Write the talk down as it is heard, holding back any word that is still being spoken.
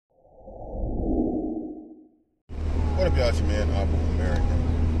What up, y'all? It's your man, Abuamerican.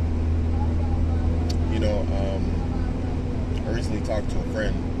 I recently talked to a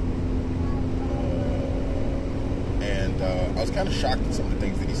friend, and I was kind of shocked at some of the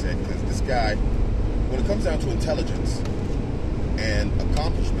things that he said, because this guy, when it comes down to intelligence and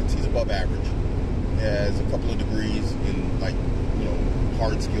accomplishments, he's above average. He has a couple of degrees in,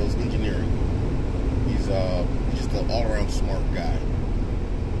 hard skills, engineering. He's just an all-around smart guy.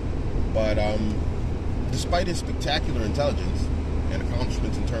 But despite his spectacular intelligence and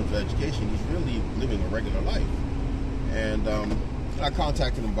accomplishments in terms of education, he's really living a regular life. And I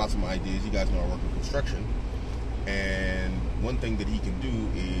contacted him about some ideas. You guys know I work in construction. And one thing that he can do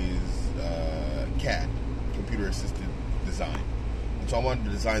is CAD, computer-assisted design. And so I wanted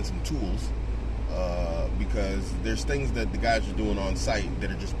to design some tools because there's things that the guys are doing on site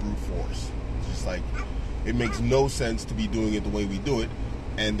that are just brute force. It's just like, it makes no sense to be doing it the way we do it.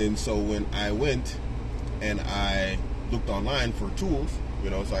 And then so when I went and I looked online for tools,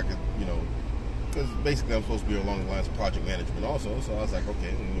 so I could, because basically I'm supposed to be along the lines of project management also. So I was like, okay,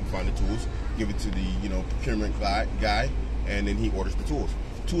 I'm going to find the tools, give it to the, procurement guy, and then he orders the tools.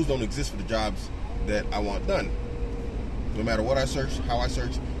 Tools don't exist for the jobs that I want done. No matter what I search, how I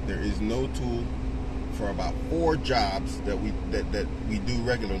search, there is no tool for about 4 jobs that we do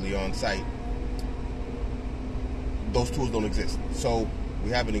regularly on site. Those tools don't exist. So we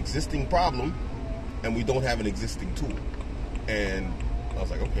have an existing problem, and we don't have an existing tool. And I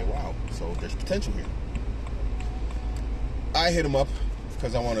was like, okay, wow, so there's potential here. I hit him up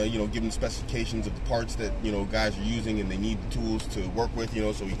because I want to, give him specifications of the parts that, guys are using, and they need the tools to work with,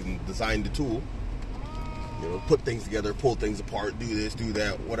 so we can design the tool. Put things together, pull things apart, do this, do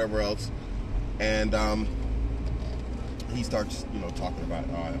that, whatever else. And he starts, talking about,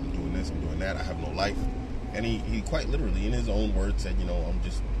 oh, I'm doing this, I'm doing that, I have no life. And he quite literally, in his own words, said, I'm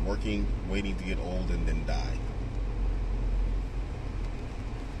just working, waiting to get old and then die.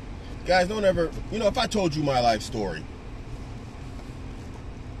 Guys, don't ever, if I told you my life story,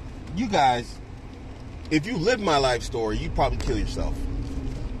 you guys, if you lived my life story, you'd probably kill yourself.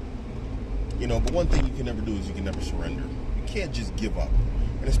 But one thing you can never do is you can never surrender. You can't just give up.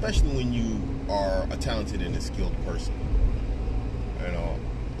 And especially when you are a talented and a skilled person.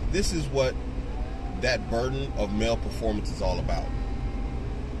 This is what that burden of male performance is all about.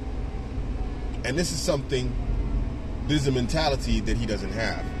 And this is a mentality that he doesn't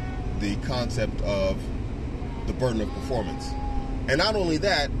have. The concept of the burden of performance. And not only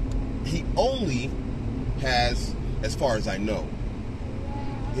that, he only has, as far as I know,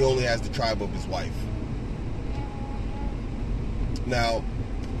 he only has the tribe of his wife. Now,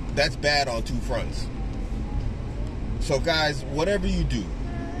 that's bad on 2 fronts. So guys, whatever you do,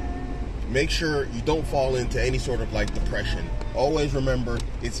 make sure you don't fall into any sort of depression. Always remember,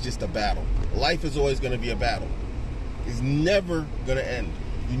 it's just a battle. Life is always going to be a battle. It's never going to end.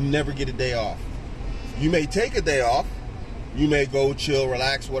 You never get a day off. You may take a day off. You may go chill,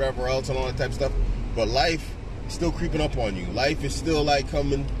 relax, whatever else, and all that type of stuff. But life is still creeping up on you. Life is still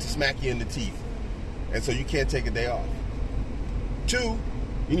coming to smack you in the teeth. And so you can't take a day off. 2,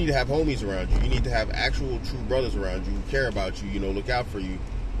 you need to have homies around you. You need to have actual true brothers around you who care about you, look out for you.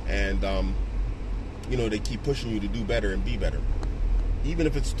 And, they keep pushing you to do better and be better. Even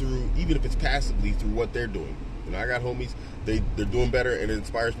if it's passively through what they're doing. I got homies, they're doing better, and it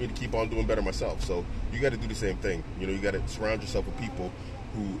inspires me to keep on doing better myself. So you got to do the same thing. You got to surround yourself with people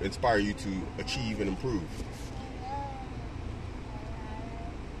who inspire you to achieve and improve.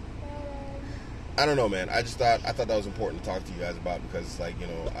 I don't know, man. I thought that was important to talk to you guys about, because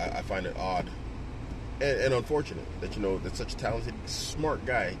I find it odd and unfortunate that that's such a talented, smart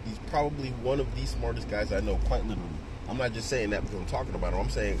guy. He's probably one of the smartest guys I know, quite literally. I'm not just saying that because I'm talking about him. I'm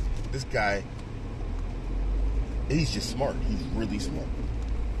saying this guy, he's just smart. He's really smart.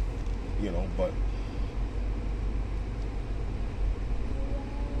 But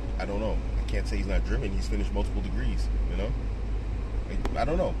I don't know. I can't say he's not driven. He's finished multiple degrees, I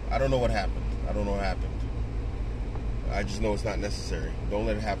don't know. I don't know what happened. I don't know what happened. I just know it's not necessary. Don't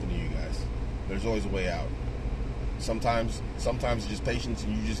let it happen to you guys. There's always a way out. Sometimes it's just patience,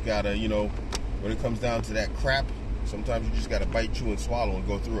 and you just gotta, when it comes down to that crap, sometimes you just gotta bite, chew, and swallow and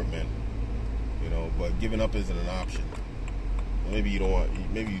go through it, man. But giving up isn't an option. Maybe you do want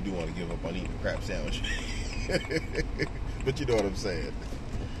to give up on eating a crap sandwich. But you know what I'm saying.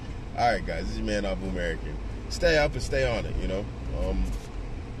 Alright guys, this is your man Abuamerican. Stay up and stay on it, and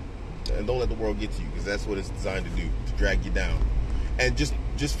don't let the world get to you, because that's what it's designed to do, to drag you down. And just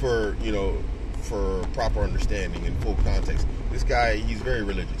for, for proper understanding and full context, this guy, he's very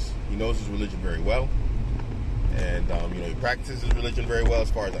religious. He knows his religion very well. And, he practices his religion very well, as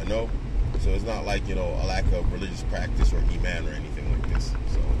far as I know. So it's not like, you know, a lack of religious practice or iman or anything like this.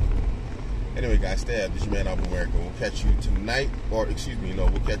 So anyway, guys, stay up. This is your man Abuamerican. We'll catch you tonight, or excuse me, we'll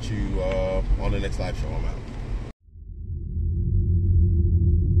catch you on the next live show. I'm out.